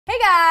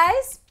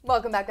guys!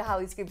 Welcome back to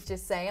Hollyscoop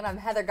Just Saying. I'm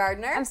Heather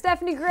Gardner. I'm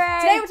Stephanie Gray.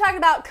 Today we're talking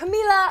about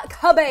Camila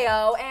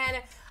Cabello and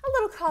a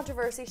little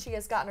controversy she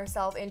has gotten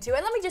herself into.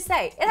 And let me just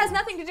say, it has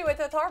nothing to do with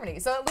Fifth Harmony,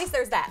 so at least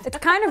there's that. It's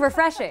kind of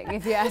refreshing,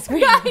 if you ask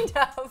me. Kind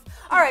of.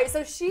 All right,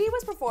 so she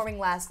was performing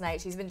last night.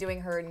 She's been doing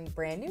her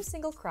brand new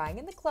single, Crying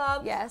in the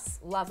Club.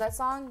 Yes. Love that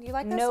song. Do you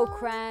like that No song?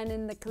 crying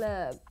in the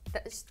club.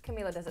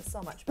 Camila does it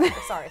so much better.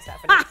 Sorry,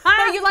 Stephanie.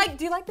 But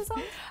do you like the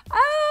song?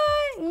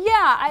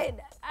 Yeah,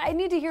 I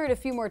need to hear it a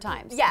few more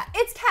times. Yeah,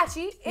 it's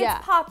catchy,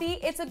 it's poppy,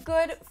 it's a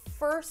good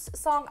first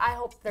song. I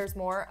hope there's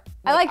more.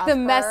 I like the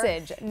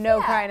message,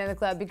 no crying in the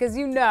club, because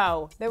you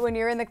know that when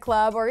you're in the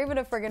club or even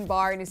a friggin'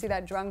 bar and you see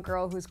that drunk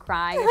girl who's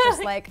crying, it's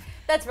just like,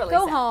 that's really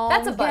go sad. home,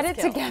 That's a get it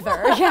buzzkill.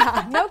 together.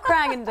 Yeah, no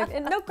crying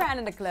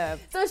in the club.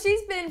 So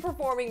she's been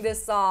performing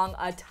this song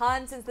a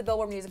ton since the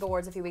Billboard Music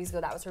Awards a few weeks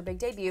ago. That was her big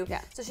debut.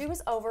 Yeah. So she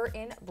was over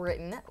in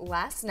Britain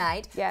last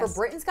night Yes. for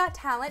Britain's Got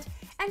Talent,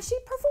 and she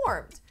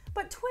performed.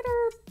 But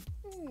Twitter,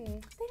 they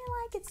didn't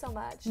like it so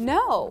much.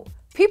 No.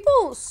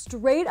 People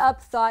straight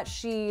up thought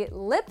she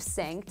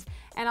lip-synced,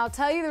 and I'll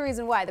tell you the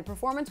reason why. The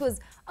performance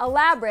was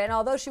elaborate, and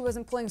although she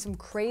wasn't pulling some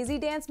crazy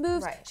dance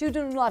moves, she was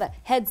doing a lot of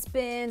head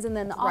spins and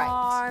then the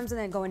arms and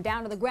then going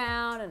down to the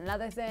ground and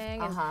another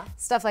thing and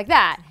stuff like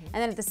that.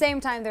 And then at the same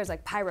time, there's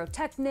like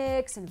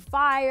pyrotechnics and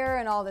fire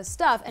and all this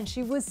stuff, and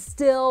she was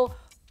still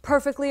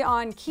perfectly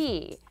on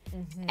key.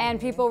 And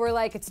people were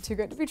like, it's too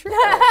good to be true.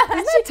 Isn't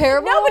that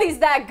terrible? Nobody's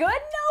that good.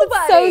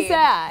 Nobody. It's so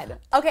sad.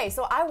 Okay,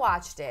 so I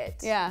watched it.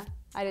 Yeah,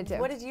 I did too.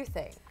 What did you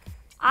think?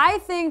 I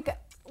think,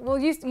 well,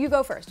 you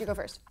go first. You go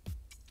first.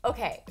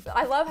 Okay,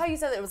 I love how you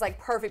said it was like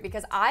perfect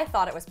because I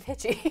thought it was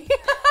pitchy.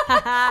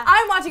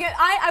 I'm watching it.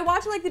 I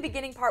watched like the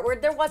beginning part where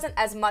there wasn't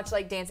as much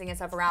like dancing and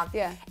stuff around.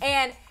 Yeah.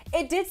 And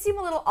it did seem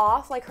a little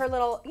off, like her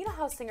little, you know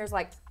how singers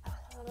like,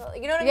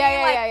 you know what I mean?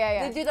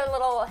 Yeah. They do their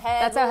little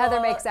head. That's how Heather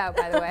makes out,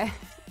 by the way.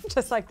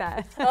 Just like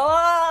that.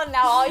 Oh,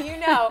 now all you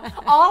know.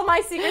 All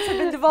my secrets have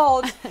been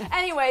divulged.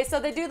 Anyway, so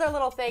they do their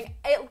little thing.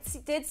 It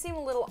did seem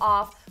a little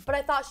off, but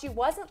I thought she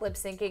wasn't lip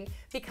syncing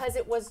because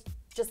it was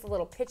just a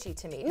little pitchy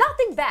to me.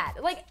 Nothing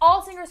bad. Like,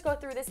 all singers go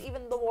through this,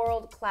 even the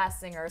world-class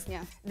singers.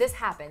 Yeah. This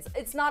happens.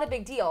 It's not a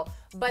big deal.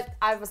 But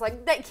I was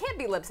like, that can't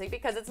be lip sync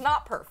because it's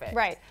not perfect.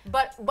 Right.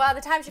 But by the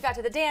time she got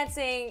to the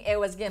dancing, it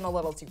was getting a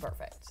little too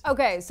perfect.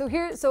 Okay,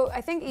 so I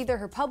think either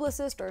her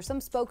publicist or some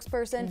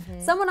spokesperson,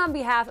 someone on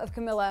behalf of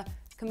Camila,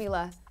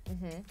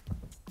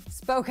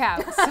 spoke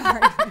out.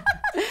 Sorry.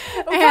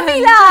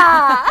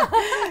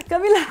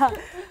 Camila!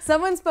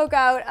 Someone spoke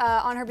out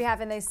on her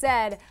behalf and they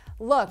said,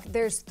 look,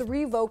 there's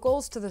 3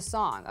 vocals to the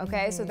song,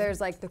 okay? So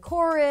there's like the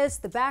chorus,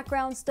 the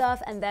background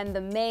stuff, and then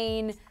the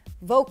main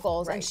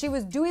vocals. And she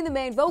was doing the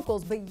main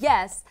vocals, but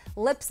yes,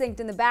 lip synced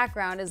in the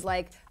background is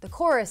like the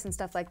chorus and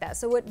stuff like that.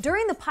 So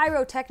during the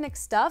pyrotechnic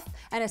stuff,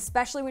 and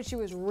especially when she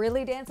was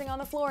really dancing on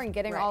the floor and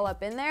getting all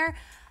up in there,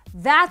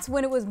 that's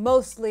when it was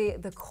mostly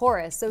the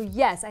chorus. So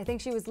yes, I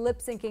think she was lip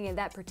syncing in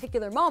that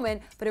particular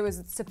moment, but it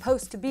was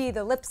supposed to be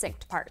the lip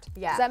synced part.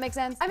 Yeah. Does that make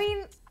sense? I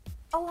mean,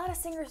 a lot of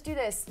singers do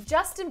this.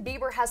 Justin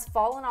Bieber has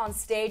fallen on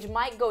stage,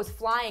 mic goes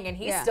flying, and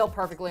he's still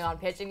perfectly on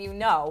pitch, and you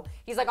know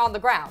he's like on the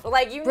ground.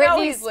 Like, you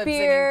know he's lip syncing.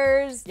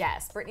 Britney Spears.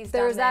 Yes, Britney's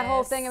There was done that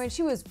whole this. thing. I mean,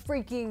 she was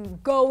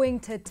freaking going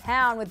to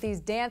town with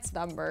these dance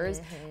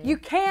numbers. You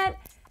can't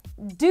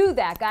do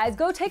that, guys.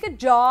 Go take a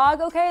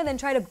jog, okay, and then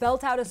try to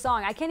belt out a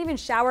song. I can't even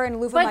shower and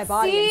loofah my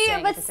body and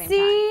sing at the same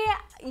time.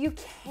 You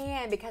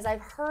can, because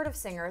I've heard of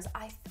singers,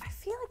 I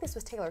feel like this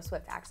was Taylor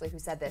Swift actually who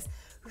said this.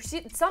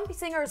 Some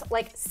singers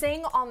like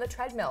sing on the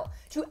treadmill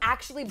to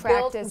actually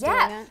build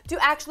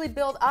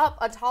up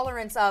a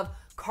tolerance of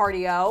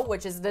cardio,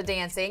 which is the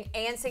dancing,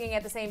 and singing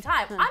at the same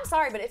time. I'm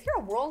sorry, but if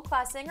you're a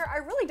world-class singer, I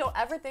really don't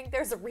ever think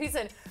there's a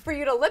reason for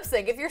you to lip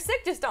sync. If you're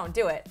sick, just don't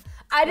do it.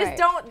 I just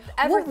don't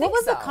ever think so. What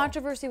was the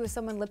controversy with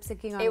someone lip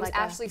syncing on? It was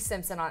Ashley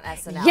Simpson on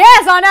SNL.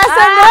 Yes, on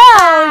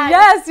SNL.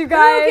 Yes, you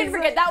guys. Who can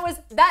forget?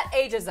 That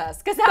ages us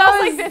because that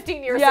was like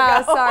 15 years ago.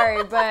 Yeah,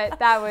 sorry, but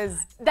that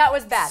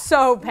was bad.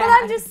 So bad. But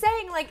I'm just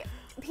saying, like,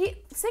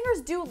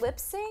 singers do lip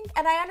sync,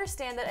 and I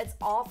understand that it's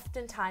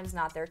oftentimes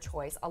not their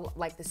choice.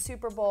 Like the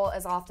Super Bowl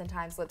is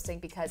oftentimes lip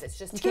sync because it's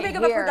just too big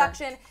of a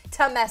production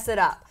to mess it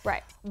up.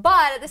 Right.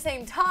 But at the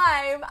same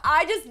time,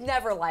 I just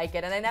never like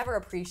it, and I never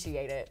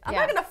appreciate it. I'm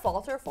not gonna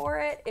fault her for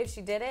it if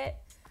she did it,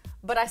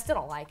 but I still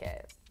don't like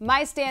it.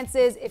 My stance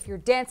is, if you're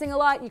dancing a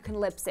lot, you can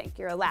lip sync.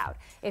 You're allowed.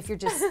 If you're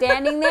just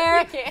standing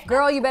there,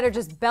 girl, you better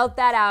just belt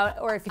that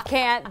out, or if you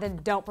can't, then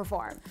don't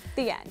perform.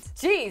 The end.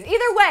 Jeez,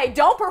 either way,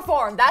 don't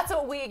perform. That's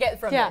what we get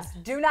from this.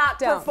 Do not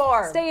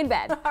perform. Stay in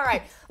bed. All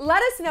right,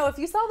 let us know if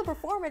you saw the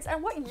performance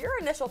and what your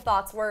initial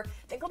thoughts were.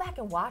 Then go back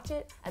and watch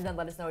it, and then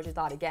let us know what you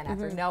thought again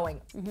after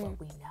knowing what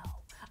we know.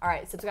 All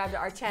right, subscribe to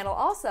our channel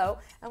also,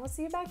 and we'll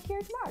see you back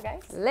here tomorrow,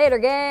 guys. Later,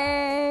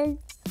 gang.